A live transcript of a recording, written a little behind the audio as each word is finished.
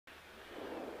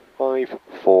5,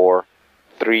 4,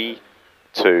 3,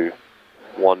 2,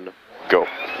 1, go.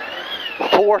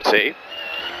 40,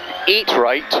 8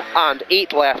 right and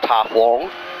 8 left half long.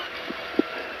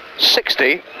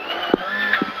 60,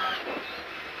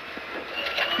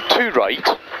 2 right.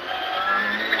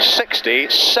 60,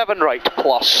 7 right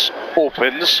plus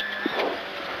opens.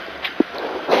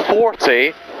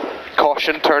 40,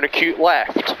 caution, turn acute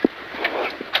left.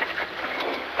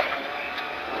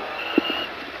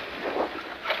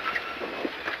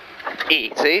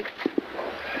 80,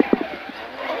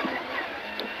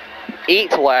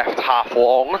 8 left half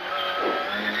long.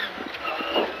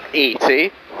 80,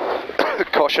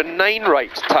 caution, 9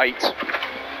 right tight.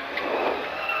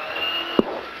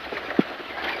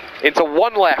 Into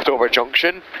 1 left over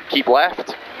junction, keep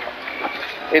left.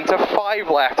 Into 5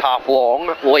 left half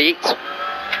long, late.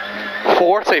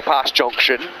 40 past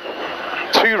junction,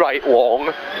 2 right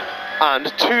long,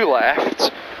 and 2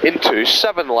 left, into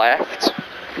 7 left,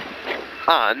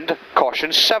 and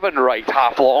caution, 7 right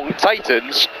half long,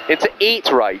 tightens, into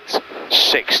 8 right,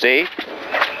 60,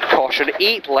 caution,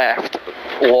 8 left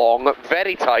long,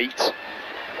 very tight,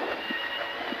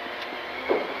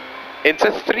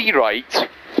 into 3 right,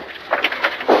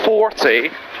 40,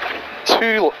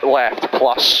 2 left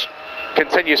plus,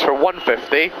 continues for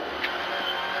 150.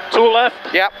 2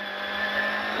 left? Yep.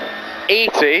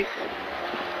 80,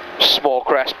 small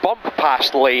crest bump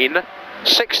past lane.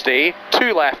 60,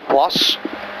 2 left plus.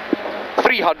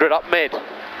 300 up mid.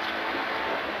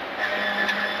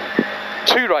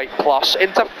 2 right plus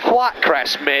into flat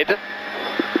crest mid.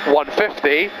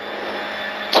 150.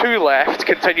 2 left,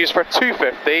 continues for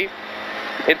 250.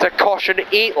 Into caution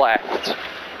 8 left.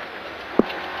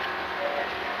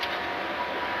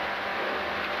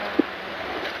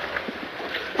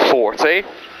 40,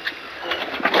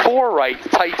 4 right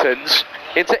tightens,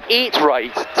 into 8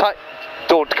 right,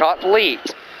 don't cut,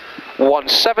 late,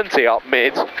 170 up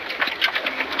mid,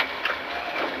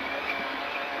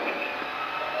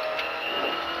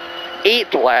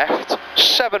 8 left,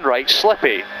 7 right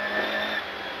slippy,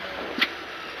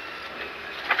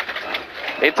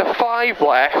 into 5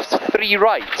 left, 3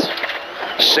 right,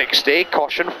 60,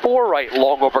 caution 4 right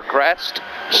long over crest,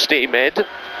 stay mid,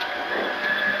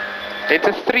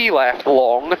 into 3 left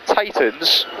long,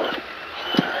 tightens.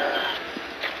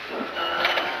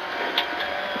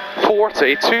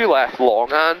 40, 2 left long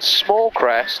and small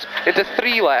crest, into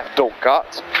 3 left, don't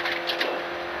cut.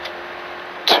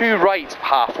 2 right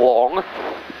half long.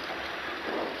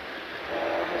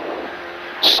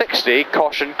 60,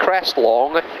 caution crest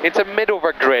long, into mid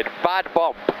over grid, bad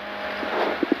bump.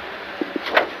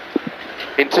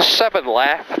 Into 7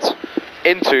 left.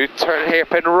 Into turn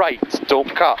hairpin right,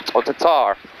 don't cut, onto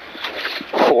tar.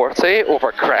 40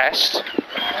 over crest,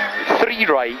 3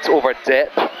 right over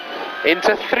dip,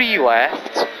 into 3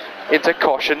 left, into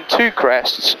caution 2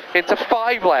 crests, into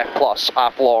 5 left plus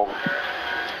half long.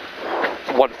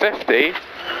 150,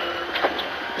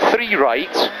 3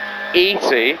 right,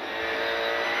 80,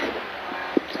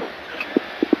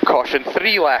 caution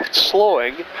 3 left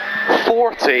slowing,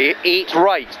 40, 8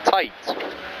 right tight.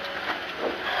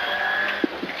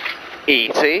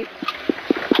 80,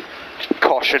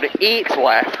 caution 8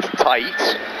 left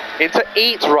tight, into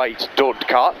 8 right don't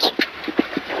cut,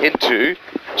 into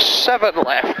 7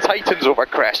 left tightens over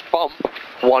crest bump,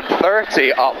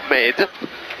 130 up mid,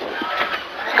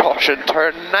 caution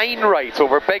turn 9 right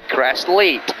over big crest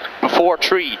late, before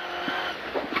tree.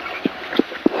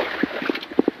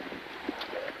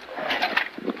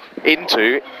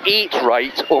 Into 8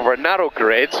 right over narrow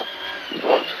grid,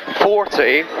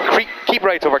 40, keep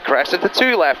right over crest, into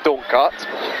 2 left, don't cut,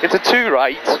 into 2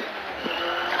 right,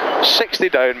 60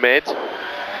 down mid,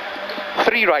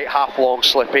 3 right half long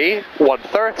slippy,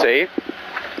 130,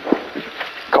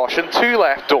 caution 2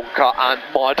 left, don't cut and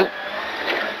mud,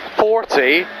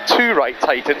 40, 2 right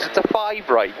tightens into 5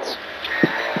 right.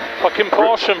 Fucking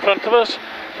Porsche in front of us.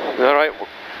 Alright,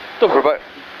 we're about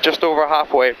just over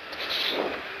halfway.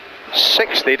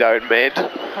 60 down mid,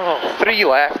 3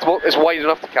 left, well, it's wide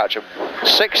enough to catch him.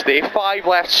 60, 5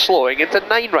 left slowing into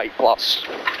 9 right plus.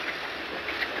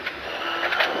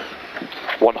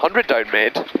 100 down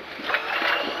mid,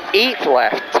 8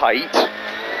 left tight,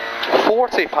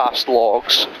 40 past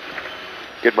logs,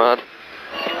 good man.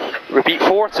 Repeat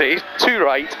 40, 2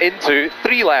 right into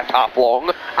 3 left half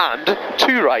long and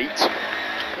 2 right,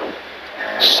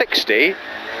 60,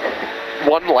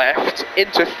 1 left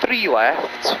into 3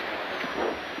 left,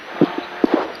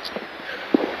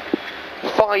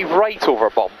 5 right over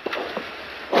bump,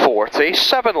 40,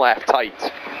 7 left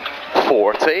tight,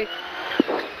 40,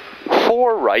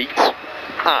 4 right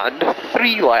and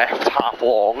 3 left half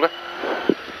long,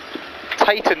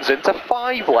 tightens into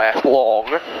 5 left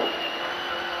long,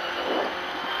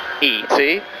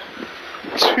 80,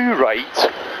 2 right,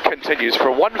 continues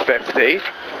for 150,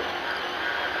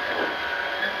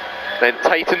 then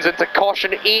tightens into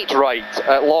caution 8 right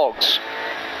at logs.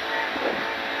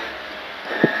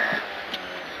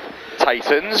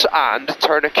 Tightens and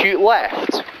turn acute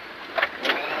left.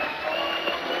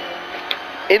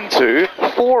 Into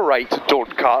 4 right,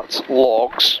 don't cut,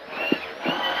 logs.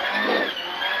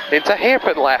 Into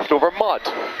hairpin left over mud.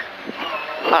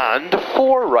 And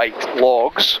 4 right,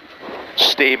 logs.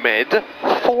 Stay mid,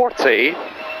 40,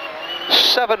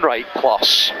 7 right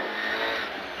plus.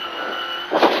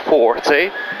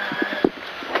 40,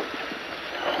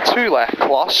 2 left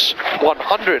plus,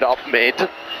 100 up mid.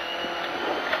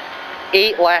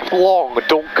 8 left long,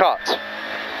 don't cut.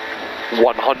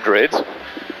 100.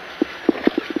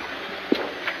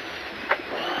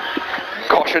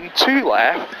 Caution 2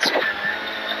 left.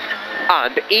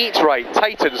 And 8 right,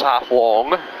 tightens half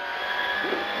long.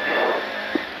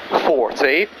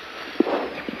 40.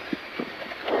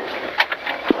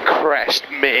 Crest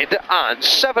mid and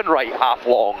 7 right half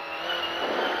long.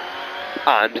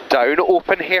 And down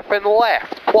open hairpin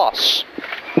left plus.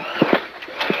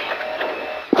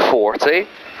 40,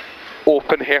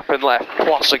 open hairpin left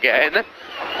plus again,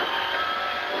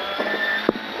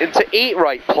 into 8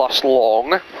 right plus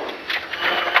long,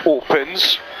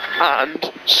 opens, and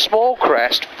small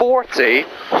crest 40,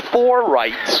 4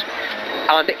 right,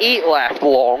 and 8 left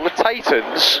long,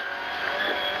 tightens,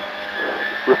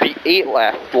 repeat 8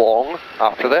 left long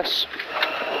after this,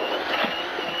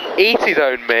 80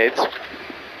 down mid,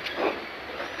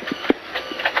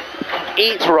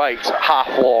 8 right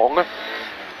half long,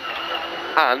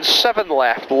 and 7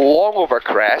 left long over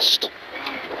crest,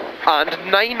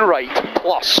 and 9 right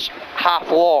plus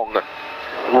half long,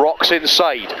 rocks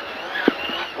inside,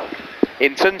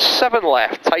 into 7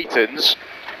 left tightens,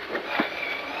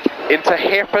 into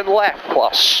hairpin left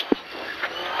plus,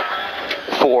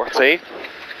 40,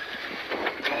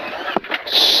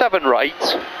 7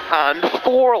 right, and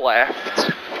 4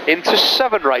 left, into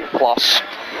 7 right plus,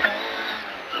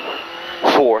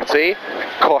 40,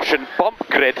 caution bump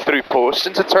grid through post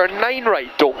into turn 9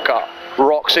 right, don't cut,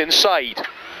 rocks inside,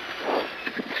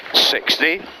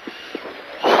 60,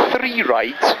 3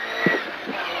 right,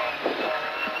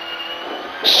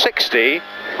 60,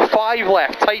 5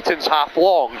 left, tightens half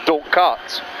long, don't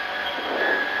cut,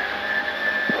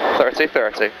 30,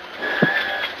 30.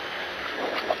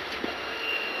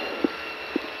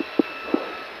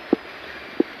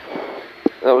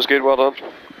 That was good, well done.